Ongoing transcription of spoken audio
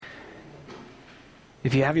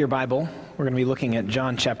If you have your Bible, we're going to be looking at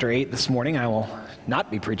John chapter 8 this morning. I will not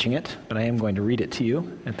be preaching it, but I am going to read it to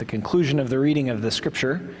you. At the conclusion of the reading of the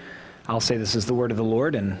scripture, I'll say this is the word of the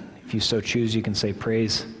Lord, and if you so choose, you can say,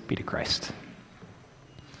 "Praise be to Christ."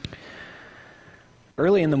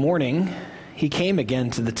 Early in the morning, he came again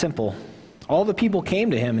to the temple. All the people came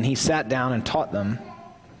to him, and he sat down and taught them.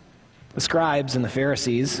 The scribes and the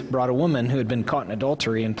Pharisees brought a woman who had been caught in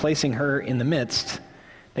adultery, and placing her in the midst,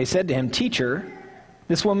 they said to him, "Teacher,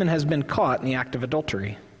 this woman has been caught in the act of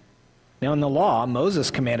adultery. Now in the law,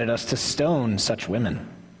 Moses commanded us to stone such women.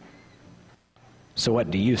 So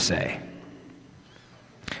what do you say?"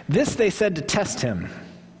 This they said to test him,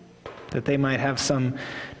 that they might have some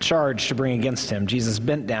charge to bring against him. Jesus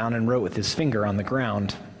bent down and wrote with his finger on the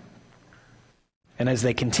ground. And as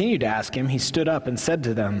they continued to ask him, he stood up and said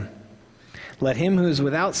to them, "Let him who is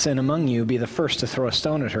without sin among you be the first to throw a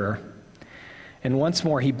stone at her." And once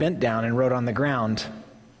more he bent down and wrote on the ground.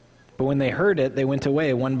 But when they heard it, they went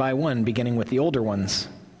away one by one, beginning with the older ones.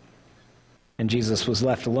 And Jesus was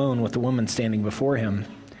left alone with the woman standing before him.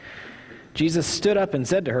 Jesus stood up and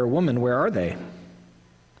said to her, "Woman, where are they?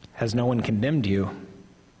 Has no one condemned you?"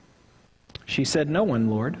 She said, "No one,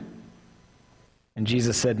 Lord." And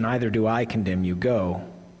Jesus said, "Neither do I condemn you. Go.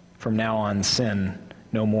 From now on, sin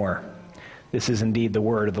no more." This is indeed the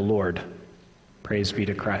word of the Lord. Praise be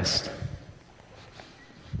to Christ.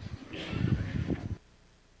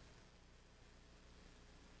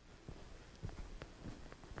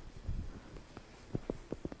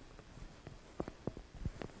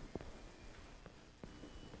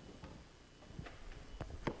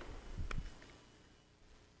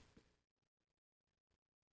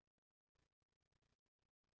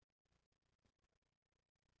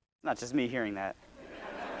 Not just me hearing that.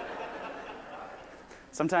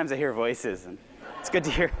 Sometimes I hear voices, and it's good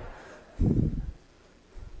to hear.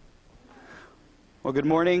 Well, good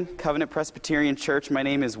morning, Covenant Presbyterian Church. My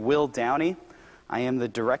name is Will Downey. I am the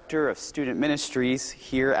Director of Student Ministries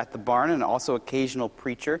here at the Barn and also occasional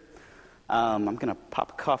preacher. I'm going to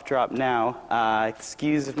pop a cough drop now.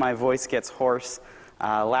 Excuse if my voice gets hoarse.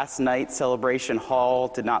 Last night, Celebration Hall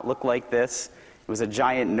did not look like this. It was a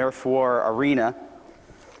giant Nerf war arena.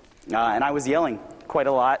 And I was yelling quite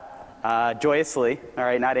a lot, joyously. All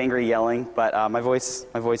right, not angry yelling, but my voice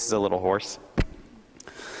is a little hoarse.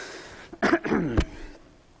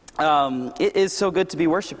 It is so good to be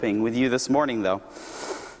worshiping with you this morning, though.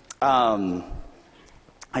 I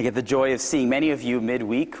get the joy of seeing many of you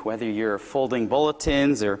midweek, whether you're folding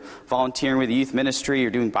bulletins or volunteering with the youth ministry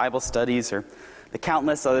or doing Bible studies or the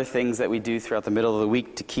countless other things that we do throughout the middle of the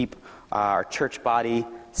week to keep our church body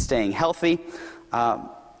staying healthy.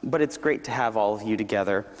 But it's great to have all of you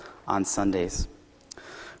together on Sundays.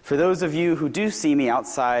 For those of you who do see me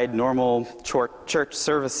outside normal church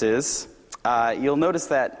services, you'll notice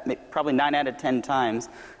that probably 9 out of 10 times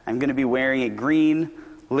I'm going to be wearing a green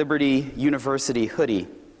Liberty University hoodie.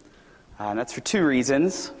 And that's for 2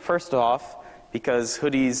 reasons. First off, because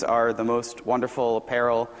hoodies are the most wonderful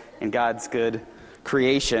apparel in God's good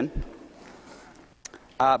creation.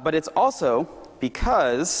 But it's also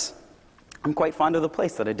because I'm quite fond of the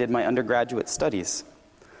place that I did my undergraduate studies.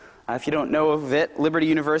 If you don't know of it, Liberty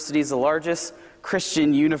University is the largest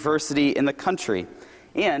Christian university in the country.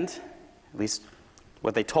 And, at least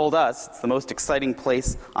what they told us, it's the most exciting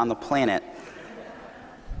place on the planet.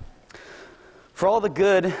 For all the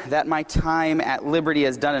good that my time at Liberty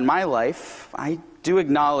has done in my life, I do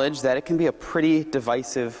acknowledge that it can be a pretty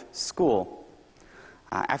divisive school.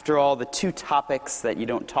 After all, the 2 topics that you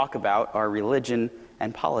don't talk about are religion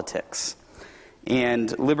and politics.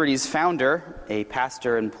 And Liberty's founder, a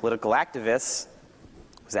pastor and political activist,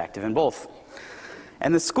 was active in both.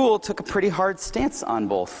 And the school took a pretty hard stance on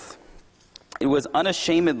both. It was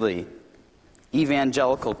unashamedly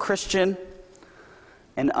evangelical Christian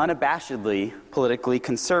and unabashedly politically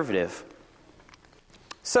conservative.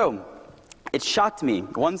 So, it shocked me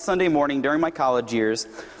one Sunday morning during my college years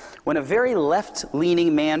when a very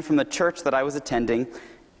left-leaning man from the church that I was attending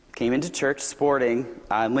came into church sporting,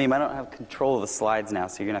 Liam, I don't have control of the slides now,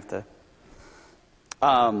 so you're going to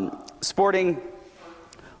have to, sporting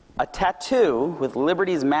a tattoo with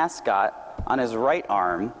Liberty's mascot on his right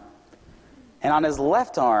arm, and on his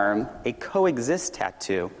left arm, a coexist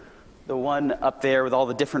tattoo, the one up there with all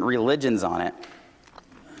the different religions on it.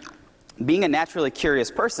 Being a naturally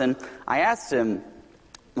curious person, I asked him,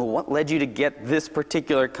 "Well, what led you to get this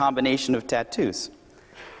particular combination of tattoos?"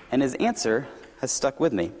 And his answer has stuck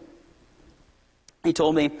with me. He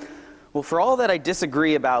told me, "Well, for all that I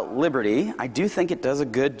disagree about Liberty, I do think it does a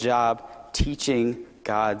good job teaching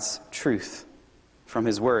God's truth from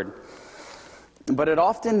His Word. but it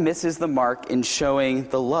often misses the mark in showing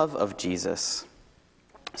the love of Jesus.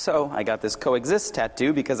 So I got this coexist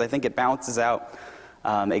tattoo because I think it balances out,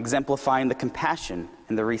 exemplifying the compassion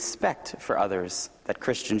and the respect for others that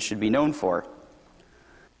Christians should be known for.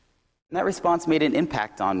 And that response made an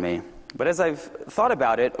impact on me. But as I've thought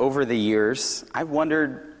about it over the years, I've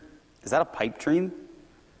wondered, is that a pipe dream?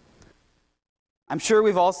 I'm sure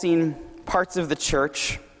we've all seen parts of the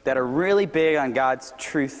church that are really big on God's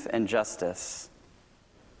truth and justice.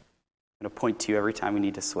 I'm going to point to you every time we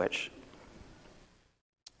need to switch.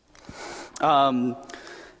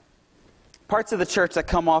 Parts of the church that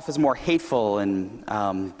come off as more hateful and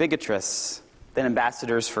bigotrous than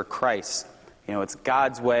ambassadors for Christ. You know, it's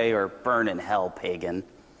God's way or burn in hell, pagan.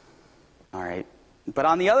 All right. But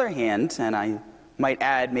on the other hand, and I might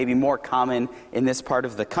add maybe more common in this part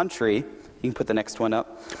of the country, you can put the next one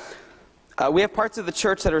up. We have parts of the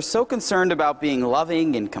church that are so concerned about being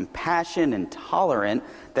loving and compassionate and tolerant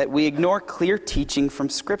that we ignore clear teaching from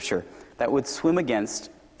Scripture that would swim against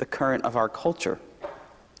the current of our culture.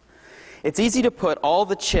 It's easy to put all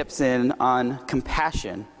the chips in on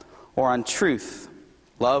compassion or on truth,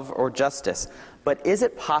 love or justice. But is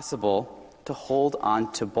it possible to hold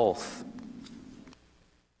on to both?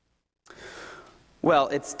 Well,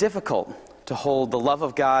 it's difficult to hold the love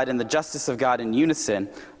of God and the justice of God in unison,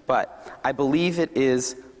 but I believe it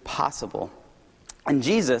is possible. And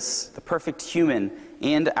Jesus, the perfect human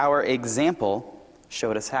and our example,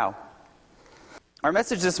 showed us how. Our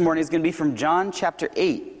message this morning is going to be from John chapter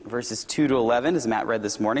 8, verses 2 to 11, as Matt read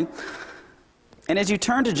this morning. And as you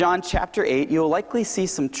turn to John chapter 8, you'll likely see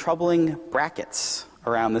some troubling brackets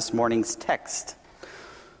around this morning's text.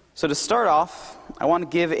 So to start off, I want to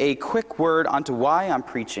give a quick word onto why I'm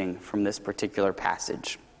preaching from this particular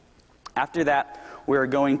passage. After that, we're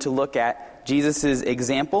going to look at Jesus'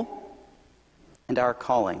 example and our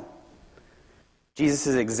calling. Jesus'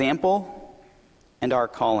 example and our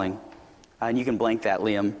calling. And you can blank that,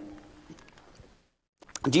 Liam.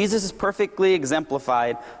 Jesus has perfectly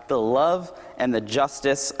exemplified the love and the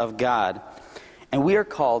justice of God. And we are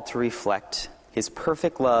called to reflect his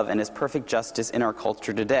perfect love and his perfect justice in our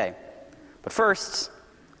culture today. But first,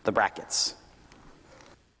 the brackets.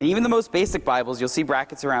 And even the most basic Bibles, you'll see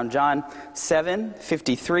brackets around John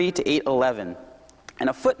 7:53 to 8:11. And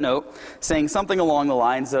a footnote saying something along the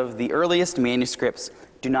lines of the earliest manuscripts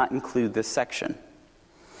do not include this section.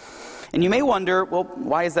 And you may wonder, well,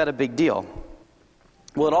 why is that a big deal?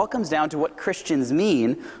 Well, it all comes down to what Christians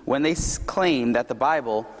mean when they claim that the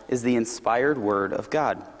Bible is the inspired Word of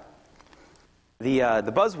God.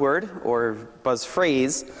 The buzzword or buzz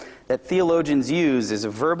phrase that theologians use is a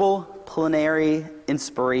verbal plenary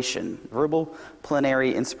inspiration. Verbal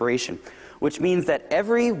plenary inspiration, which means that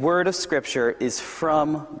every word of Scripture is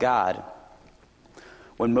from God.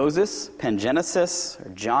 When Moses penned Genesis, or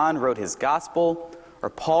John wrote his gospel, or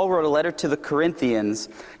Paul wrote a letter to the Corinthians,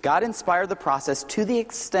 God inspired the process to the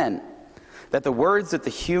extent that the words that the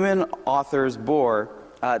human authors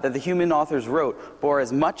wrote, bore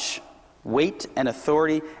as much weight and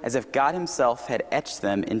authority as if God himself had etched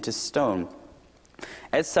them into stone.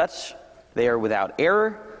 As such, they are without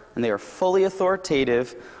error, and they are fully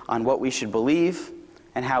authoritative on what we should believe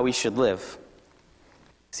and how we should live.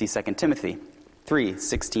 See 2 Timothy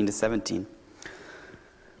 3:16 to 17.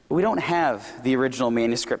 But we don't have the original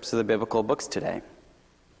manuscripts of the biblical books today.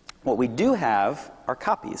 What we do have are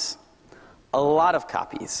copies. A lot of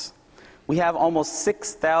copies. We have almost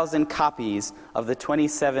 6,000 copies of the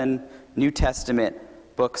 27 New Testament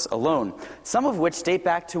books alone, some of which date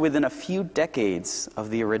back to within a few decades of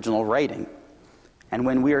the original writing. And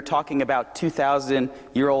when we are talking about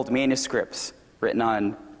 2,000-year-old manuscripts written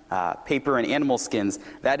on paper and animal skins,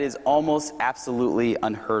 that is almost absolutely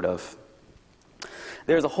unheard of.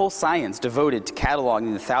 There's a whole science devoted to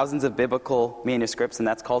cataloging the thousands of biblical manuscripts, and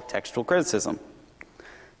that's called textual criticism.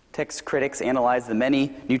 Text critics analyze the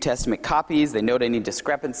many New Testament copies. They note any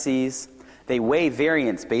discrepancies. They weigh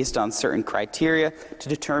variants based on certain criteria to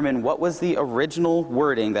determine what was the original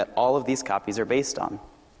wording that all of these copies are based on.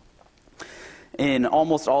 In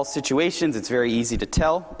almost all situations, it's very easy to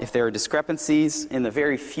tell if there are discrepancies. In the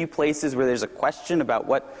very few places where there's a question about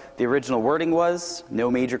what the original wording was, no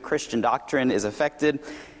major Christian doctrine is affected,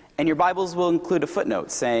 and your Bibles will include a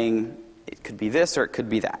footnote saying it could be this or it could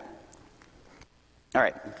be that. All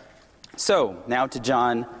right, so now to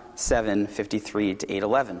John 7:53 to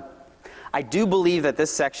 8:11. I do believe that this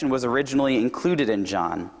section was originally included in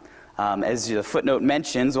John. As the footnote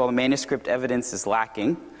mentions, while the manuscript evidence is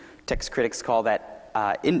lacking, text critics call that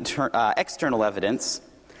external evidence.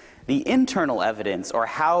 The internal evidence, or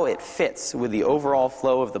how it fits with the overall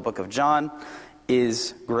flow of the book of John,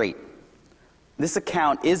 is great. This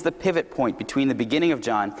account is the pivot point between the beginning of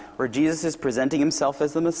John, where Jesus is presenting himself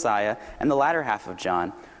as the Messiah, and the latter half of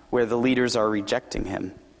John, where the leaders are rejecting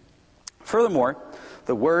him. Furthermore,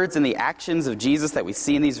 the words and the actions of Jesus that we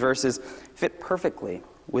see in these verses fit perfectly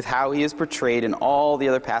with how he is portrayed in all the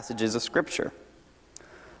other passages of Scripture.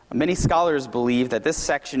 Many scholars believe that this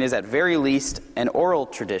section is at very least an oral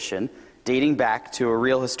tradition dating back to a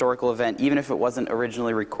real historical event, even if it wasn't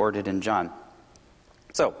originally recorded in John.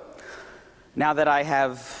 So, now that I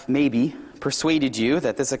have maybe persuaded you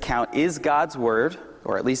that this account is God's word,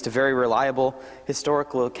 or at least a very reliable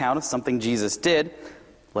historical account of something Jesus did,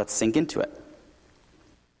 let's sink into it.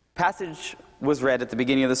 The passage was read at the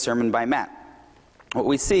beginning of the sermon by Matt. What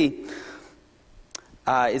we see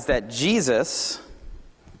is that Jesus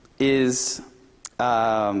is,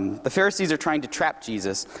 the Pharisees are trying to trap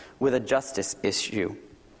Jesus with a justice issue.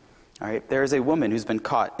 All right, there is a woman who's been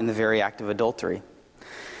caught in the very act of adultery.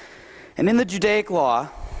 And in the Judaic law,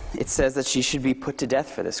 it says that she should be put to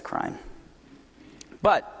death for this crime.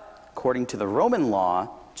 But, according to the Roman law,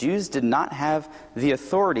 Jews did not have the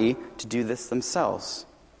authority to do this themselves.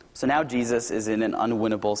 So now Jesus is in an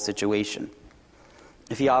unwinnable situation.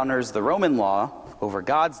 If he honors the Roman law over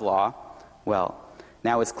God's law, well,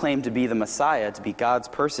 now his claim to be the Messiah, to be God's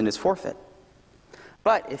person, is forfeit.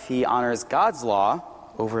 But if he honors God's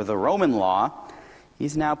law over the Roman law,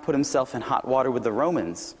 he's now put himself in hot water with the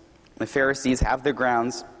Romans. The Pharisees have their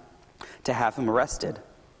grounds to have him arrested.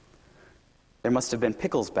 There must have been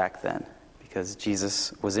pickles back then, because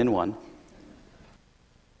Jesus was in one.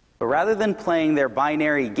 But rather than playing their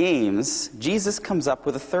binary games, Jesus comes up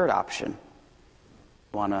with a third option.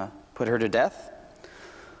 Want to put her to death?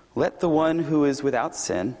 Let the one who is without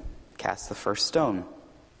sin cast the first stone.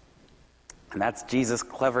 And that's Jesus'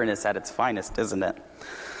 cleverness at its finest, isn't it?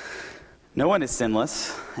 No one is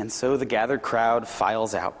sinless, and so the gathered crowd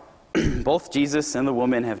files out. Both Jesus and the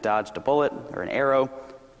woman have dodged a bullet or an arrow.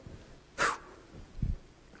 All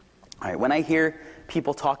right, when I hear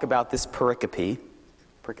people talk about this pericope,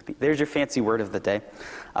 there's your fancy word of the day.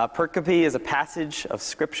 Pericope is a passage of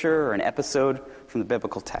Scripture or an episode from the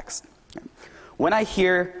biblical text. When I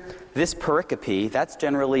hear this pericope, that's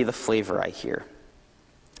generally the flavor I hear.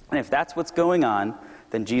 And if that's what's going on,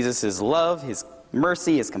 then Jesus' love, his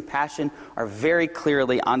mercy, his compassion are very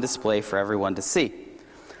clearly on display for everyone to see.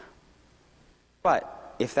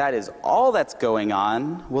 But if that is all that's going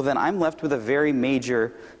on, well, then I'm left with a very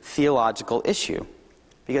major theological issue.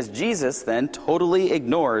 Because Jesus then totally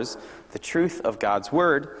ignores the truth of God's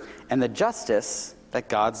word and the justice that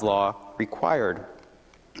God's law required.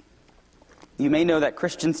 You may know that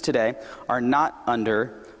Christians today are not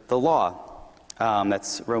under the law.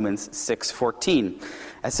 That's Romans 6:14.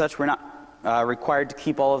 As such, we're not required to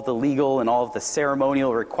keep all of the legal and all of the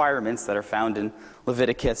ceremonial requirements that are found in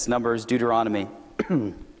Leviticus, Numbers, Deuteronomy,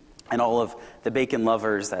 and all of the bacon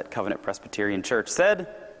lovers at Covenant Presbyterian Church said.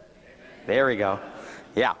 There we go.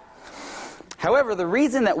 Yeah. However, the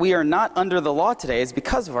reason that we are not under the law today is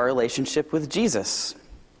because of our relationship with Jesus.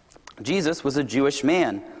 Jesus was a Jewish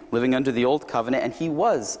man living under the Old Covenant, and he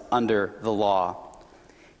was under the law.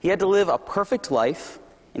 He had to live a perfect life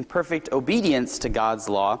in perfect obedience to God's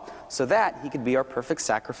law so that he could be our perfect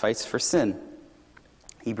sacrifice for sin.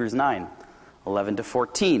 Hebrews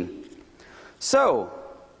 9:11-14. So,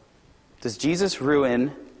 does Jesus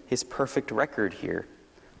ruin his perfect record here,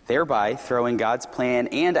 thereby throwing God's plan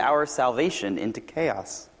and our salvation into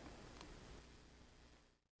chaos?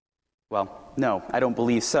 Well, no, I don't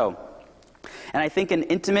believe so. And I think an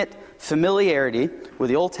intimate familiarity with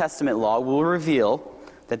the Old Testament law will reveal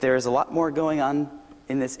that there is a lot more going on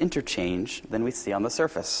in this interchange than we see on the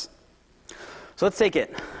surface. So let's take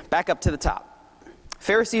it back up to the top.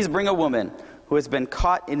 Pharisees bring a woman who has been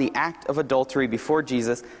caught in the act of adultery before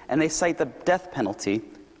Jesus, and they cite the death penalty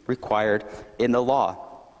required in the law.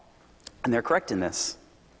 And they're correct in this.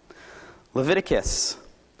 Leviticus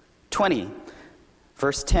 20,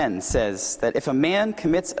 verse 10 says that if a man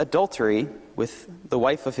commits adultery with the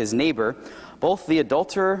wife of his neighbor, both the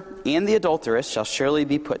adulterer and the adulteress shall surely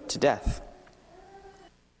be put to death.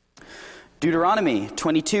 Deuteronomy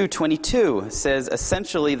 22:22 says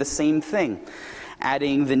essentially the same thing,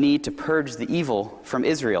 adding the need to purge the evil from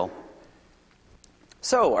Israel.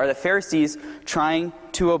 So, are the Pharisees trying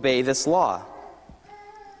to obey this law?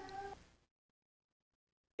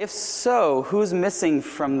 If so, who's missing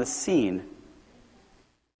from the scene?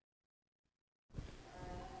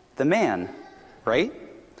 The man, right?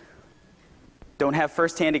 Don't have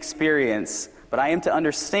firsthand experience, but I am to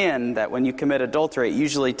understand that when you commit adultery, it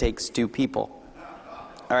usually takes two people.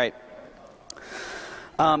 All right.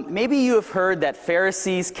 Maybe you have heard that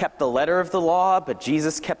Pharisees kept the letter of the law, but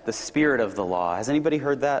Jesus kept the spirit of the law. Has anybody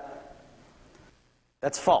heard that?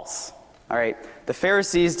 That's false. All right. The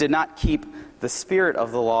Pharisees did not keep the spirit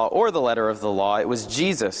of the law or the letter of the law. It was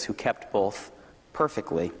Jesus who kept both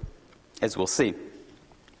perfectly, as we'll see.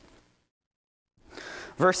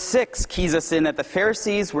 Verse 6 keys us in that the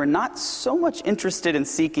Pharisees were not so much interested in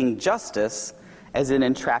seeking justice as in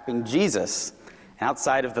entrapping Jesus. And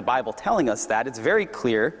outside of the Bible telling us that, it's very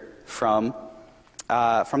clear from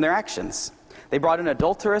their actions. They brought an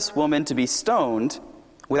adulterous woman to be stoned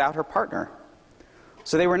without her partner.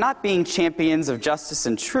 So they were not being champions of justice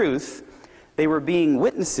and truth. They were being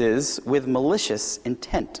witnesses with malicious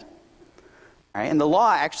intent. All right? And the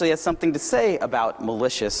law actually has something to say about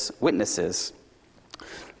malicious witnesses.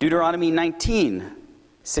 Deuteronomy 19,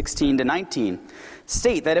 16 to 19,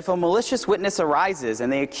 state that if a malicious witness arises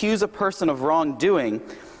and they accuse a person of wrongdoing,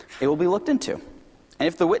 it will be looked into. And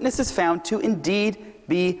if the witness is found to indeed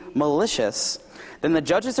be malicious, then the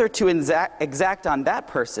judges are to exact on that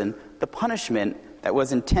person the punishment that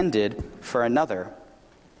was intended for another.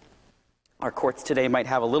 Our courts today might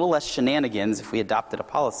have a little less shenanigans if we adopted a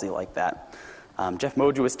policy like that. Jeff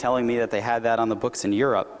Moja was telling me that they had that on the books in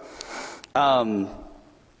Europe.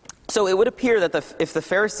 So it would appear that if the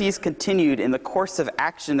Pharisees continued in the course of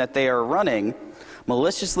action that they are running,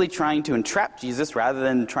 maliciously trying to entrap Jesus rather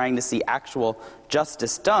than trying to see actual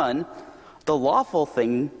justice done, the lawful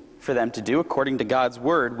thing for them to do, according to God's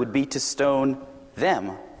word, would be to stone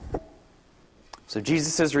them. So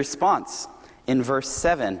Jesus' response in verse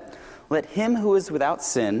 7, "Let him who is without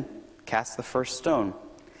sin cast the first stone."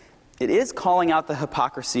 It is calling out the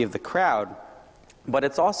hypocrisy of the crowd, but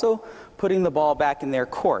it's also putting the ball back in their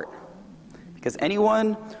court. Because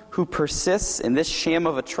anyone who persists in this sham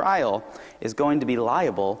of a trial is going to be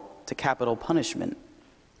liable to capital punishment.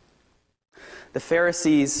 The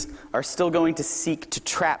Pharisees are still going to seek to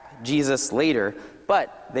trap Jesus later,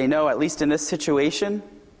 but they know, at least in this situation,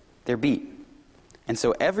 they're beat. And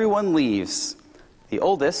so everyone leaves, the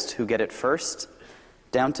oldest, who get it first,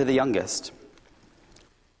 down to the youngest.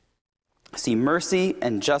 See mercy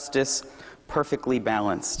and justice perfectly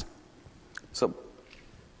balanced. So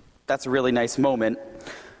that's a really nice moment.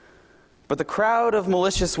 But the crowd of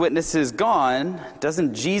malicious witnesses gone,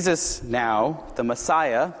 doesn't Jesus now, the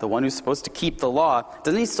Messiah, the one who's supposed to keep the law,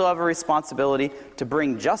 doesn't he still have a responsibility to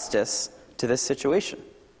bring justice to this situation?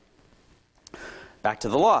 Back to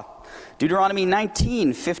the law. Deuteronomy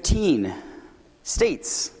 19:15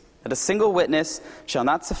 states that a single witness shall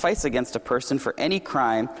not suffice against a person for any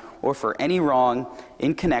crime or for any wrong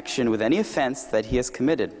in connection with any offense that he has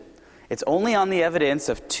committed. It's only on the evidence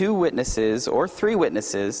of 2 witnesses or 3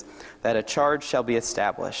 witnesses that a charge shall be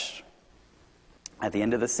established. At the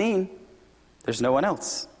end of the scene, there's no one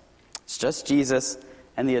else. It's just Jesus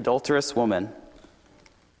and the adulterous woman,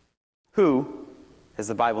 who, as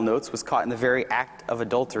the Bible notes, was caught in the very act of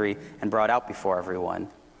adultery and brought out before everyone.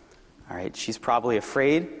 All right, she's probably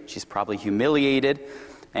afraid, she's probably humiliated,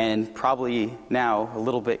 and probably now a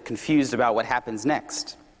little bit confused about what happens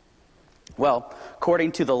next. Well,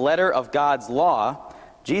 according to the letter of God's law,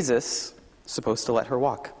 Jesus is supposed to let her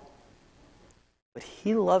walk. But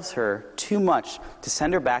he loves her too much to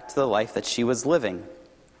send her back to the life that she was living.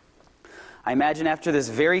 I imagine after this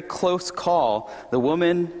very close call the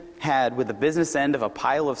woman had with the business end of a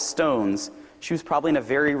pile of stones, she was probably in a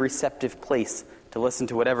very receptive place to listen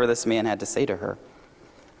to whatever this man had to say to her.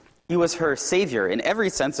 He was her savior in every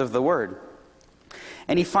sense of the word.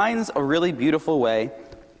 And he finds a really beautiful way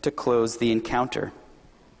to close the encounter.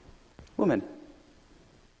 "Woman,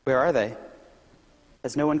 where are they?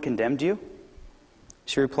 Has no one condemned you?"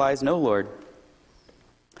 She replies, "No, Lord.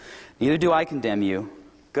 Neither do I condemn you.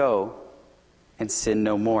 Go and sin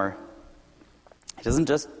no more." He doesn't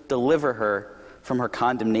just deliver her from her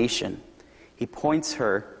condemnation. He points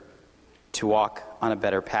her to walk on a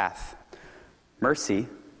better path. Mercy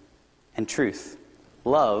and truth.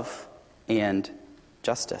 Love and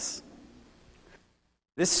justice.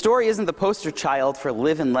 This story isn't the poster child for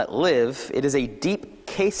live and let live. It is a deep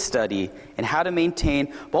case study in how to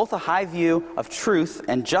maintain both a high view of truth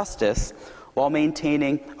and justice while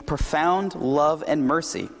maintaining a profound love and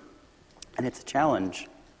mercy. And it's a challenge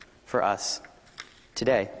for us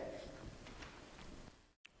today.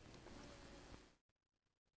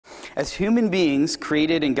 As human beings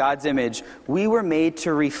created in God's image, we were made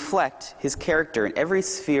to reflect his character in every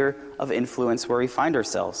sphere of influence where we find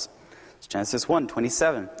ourselves. It's Genesis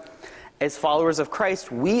 1:27. As followers of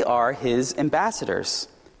Christ, we are his ambassadors,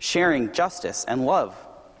 sharing justice and love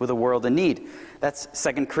with a world in need. That's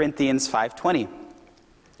 2 Corinthians 5:20.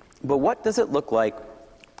 But what does it look like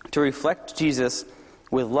to reflect Jesus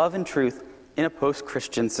with love and truth in a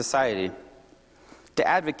post-Christian society, to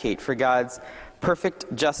advocate for God's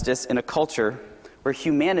perfect justice in a culture where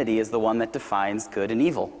humanity is the one that defines good and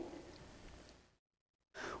evil.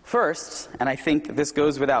 First, and I think this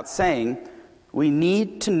goes without saying, we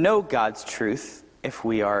need to know God's truth if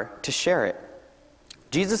we are to share it.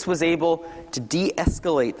 Jesus was able to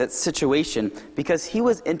de-escalate that situation because he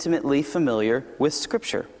was intimately familiar with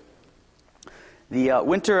Scripture. The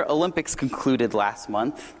Winter Olympics concluded last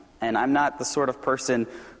month, and I'm not the sort of person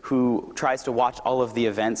who tries to watch all of the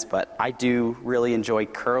events, but I do really enjoy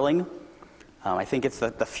curling. I think it's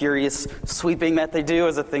the furious sweeping that they do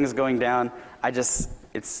as the thing's going down.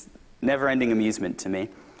 It's never-ending amusement to me.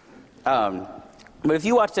 But if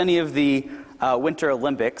you watched any of the Winter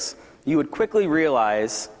Olympics, you would quickly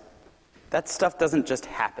realize that stuff doesn't just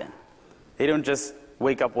happen. They don't just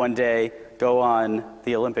wake up one day, go on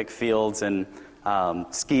the Olympic fields and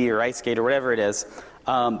ski or ice skate or whatever it is.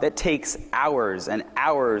 That takes hours and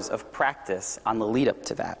hours of practice on the lead up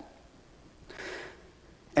to that.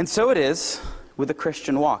 And so it is with the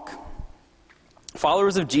Christian walk.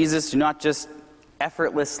 Followers of Jesus do not just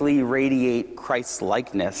effortlessly radiate Christ's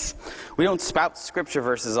likeness. We don't spout scripture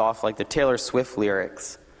verses off like the Taylor Swift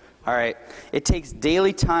lyrics. All right, it takes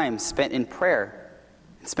daily time spent in prayer,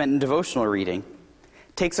 spent in devotional reading.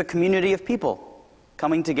 It takes a community of people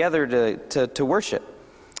coming together to worship,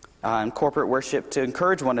 and corporate worship to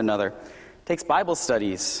encourage one another. It takes Bible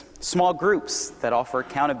studies, small groups that offer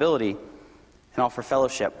accountability and offer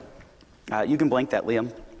fellowship. You can blank that,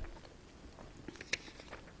 Liam.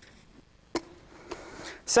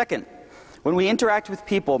 Second, when we interact with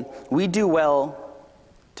people, we do well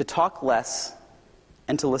to talk less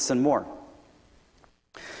and to listen more.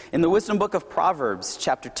 In the Wisdom Book of Proverbs,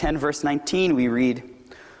 chapter 10, verse 19, we read,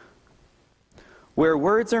 "Where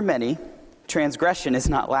words are many, transgression is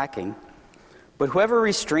not lacking, but whoever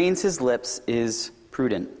restrains his lips is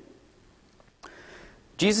prudent."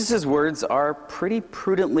 Jesus' words are pretty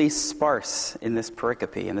prudently sparse in this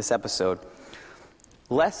pericope, in this episode.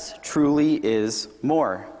 Less truly is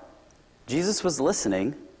more. Jesus was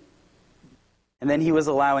listening, and then he was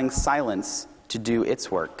allowing silence to do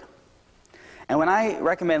its work. And when I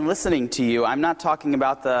recommend listening to you, I'm not talking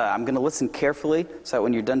about I'm going to listen carefully so that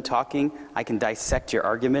when you're done talking, I can dissect your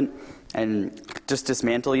argument and just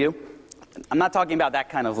dismantle you. I'm not talking about that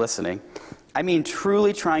kind of listening. I mean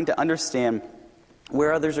truly trying to understand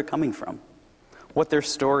where others are coming from, what their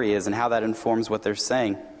story is, and how that informs what they're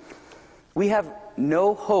saying. We have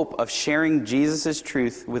no hope of sharing Jesus'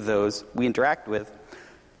 truth with those we interact with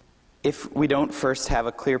if we don't first have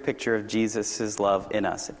a clear picture of Jesus' love in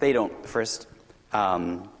us, if they don't first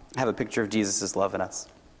have a picture of Jesus' love in us.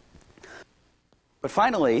 But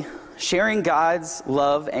finally, sharing God's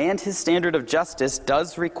love and his standard of justice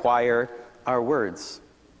does require our words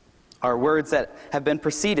that have been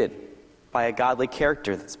preceded by a godly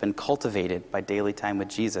character that's been cultivated by daily time with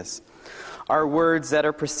Jesus. Our words that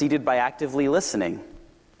are preceded by actively listening,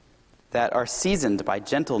 that are seasoned by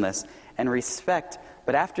gentleness and respect.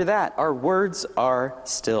 But after that, our words are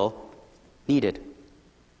still needed.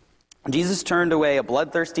 Jesus turned away a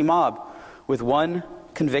bloodthirsty mob with one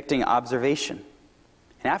convicting observation.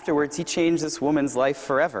 And afterwards, he changed this woman's life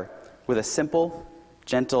forever with a simple,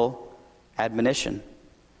 gentle admonition.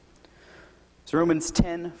 So Romans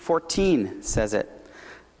 10:14 says it.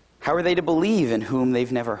 How are they to believe in whom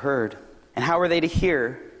they've never heard? And how are they to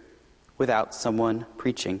hear without someone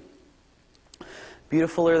preaching?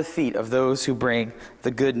 Beautiful are the feet of those who bring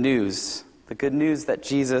the good news that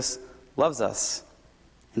Jesus loves us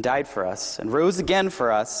and died for us and rose again for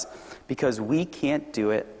us because we can't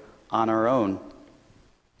do it on our own.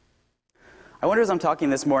 I wonder as I'm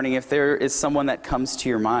talking this morning if there is someone that comes to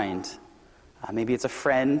your mind. Maybe it's a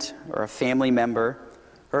friend or a family member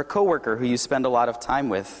or a coworker who you spend a lot of time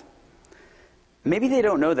with. Maybe they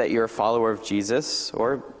don't know that you're a follower of Jesus,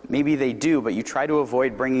 or maybe they do, but you try to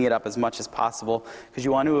avoid bringing it up as much as possible because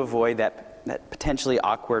you want to avoid that potentially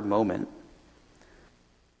awkward moment.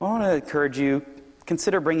 I want to encourage you,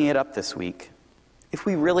 consider bringing it up this week. If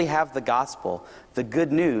we really have the gospel, the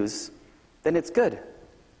good news, then it's good,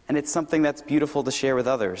 and it's something that's beautiful to share with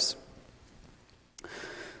others.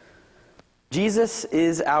 Jesus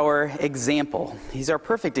is our example. He's our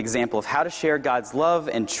perfect example of how to share God's love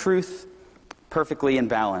and truth perfectly in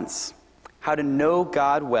balance, how to know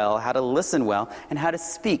God well, how to listen well, and how to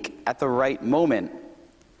speak at the right moment.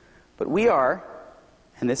 But we are,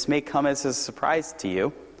 and this may come as a surprise to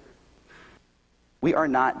you, we are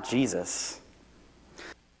not Jesus.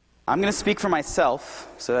 I'm going to speak for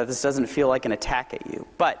myself so that this doesn't feel like an attack at you.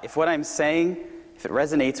 But if what I'm saying, if it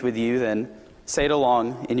resonates with you, then say it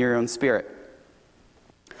along in your own spirit.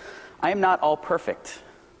 I am not all perfect.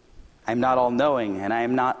 I am not all knowing, and I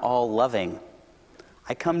am not all loving.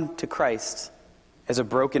 I come to Christ as a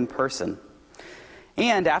broken person.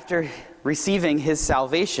 And after receiving his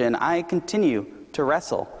salvation, I continue to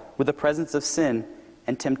wrestle with the presence of sin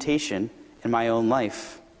and temptation in my own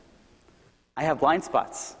life. I have blind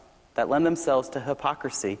spots that lend themselves to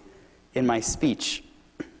hypocrisy in my speech.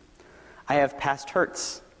 I have past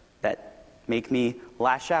hurts that make me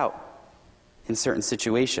lash out in certain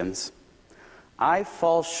situations. I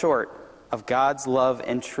fall short of God's love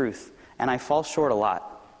and truth, and I fall short a lot.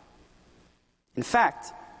 In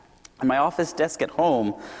fact, on my office desk at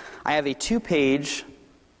home, I have a 2-page,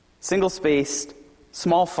 single-spaced,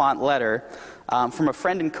 small font letter from a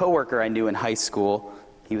friend and coworker I knew in high school.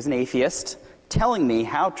 He was an atheist, telling me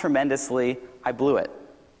how tremendously I blew it.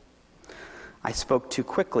 I spoke too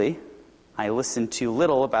quickly, I listened too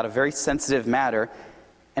little about a very sensitive matter,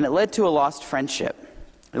 and it led to a lost friendship.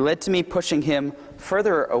 It led to me pushing him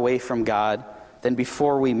further away from God than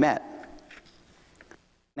before we met.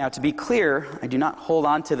 Now, to be clear, I do not hold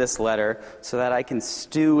on to this letter so that I can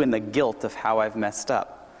stew in the guilt of how I've messed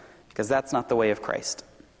up, because that's not the way of Christ.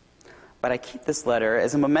 But I keep this letter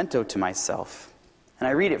as a memento to myself, and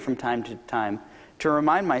I read it from time to time to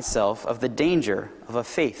remind myself of the danger of a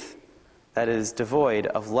faith that is devoid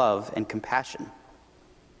of love and compassion.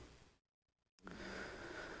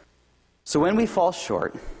 So when we fall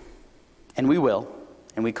short, and we will,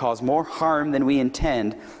 and we cause more harm than we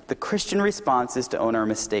intend, the Christian response is to own our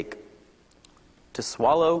mistake, to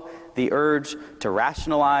swallow the urge to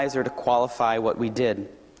rationalize or to qualify what we did.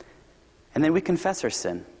 And then we confess our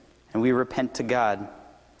sin, and we repent to God.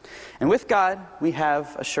 And with God, we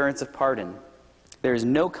have assurance of pardon. There is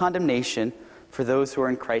no condemnation for those who are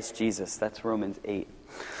in Christ Jesus. That's Romans 8.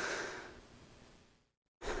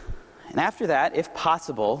 And after that, if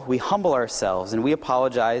possible, we humble ourselves and we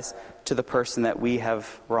apologize to the person that we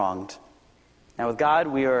have wronged. Now with God,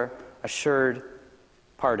 we are assured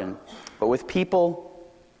pardon. But with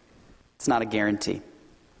people, it's not a guarantee.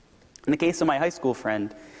 In the case of my high school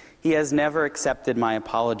friend, he has never accepted my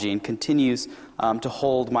apology and continues to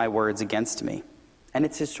hold my words against me. And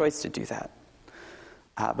it's his choice to do that.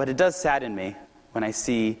 But it does sadden me when I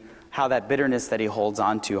see how that bitterness that he holds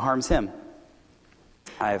on to harms him.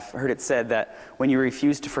 I've heard it said that when you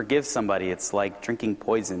refuse to forgive somebody, it's like drinking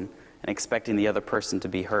poison and expecting the other person to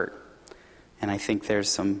be hurt. And I think there's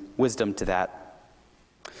some wisdom to that.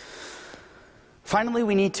 Finally,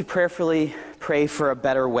 we need to prayerfully pray for a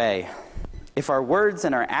better way. If our words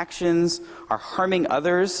and our actions are harming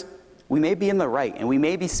others, we may be in the right and we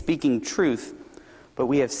may be speaking truth, but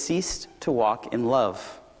we have ceased to walk in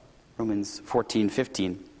love. Romans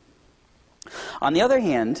 14:15. On the other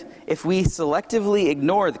hand, if we selectively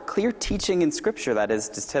ignore the clear teaching in Scripture that is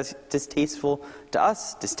distasteful to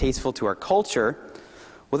us, distasteful to our culture,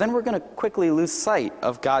 well, then we're going to quickly lose sight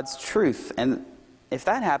of God's truth. And if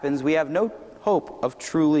that happens, we have no hope of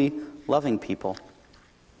truly loving people.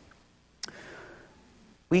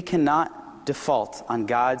 We cannot default on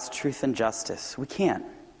God's truth and justice. We can't.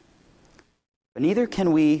 But neither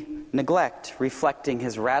can we neglect reflecting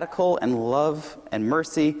his radical and love and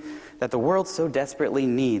mercy that the world so desperately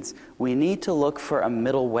needs. We need to look for a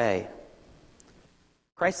middle way.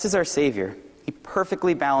 Christ is our Savior. He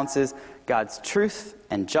perfectly balances God's truth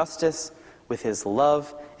and justice with his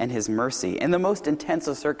love and his mercy in the most intense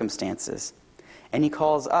of circumstances. And he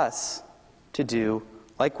calls us to do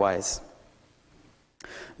likewise.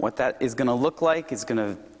 What that is going to look like is going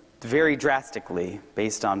to vary drastically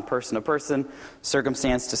based on person to person,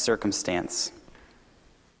 circumstance to circumstance.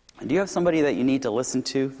 And do you have somebody that you need to listen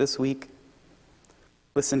to this week?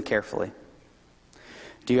 Listen carefully.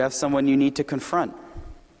 Do you have someone you need to confront?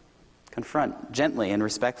 Confront gently and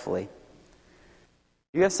respectfully.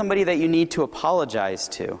 Do you have somebody that you need to apologize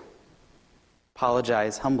to?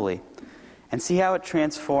 Apologize humbly. And see how it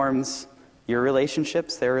transforms your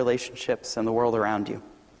relationships, their relationships, and the world around you.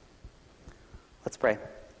 Let's pray.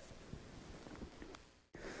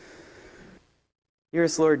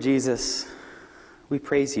 Dearest Lord Jesus, we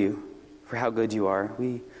praise you for how good you are.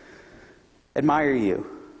 We admire you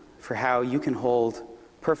for how you can hold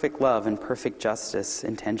perfect love and perfect justice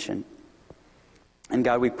in tension. And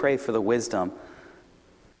God, we pray for the wisdom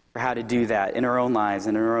for how to do that in our own lives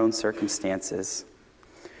and in our own circumstances.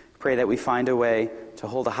 Pray that we find a way to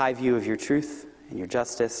hold a high view of your truth and your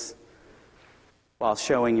justice while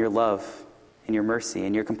showing your love and your mercy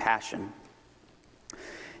and your compassion.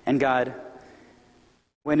 And God,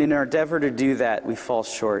 when in our endeavor to do that we fall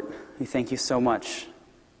short, we thank you so much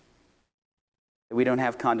that we don't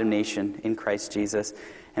have condemnation in Christ Jesus.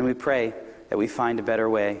 And we pray that we find a better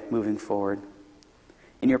way moving forward.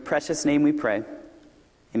 In your precious name we pray.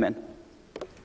 Amen.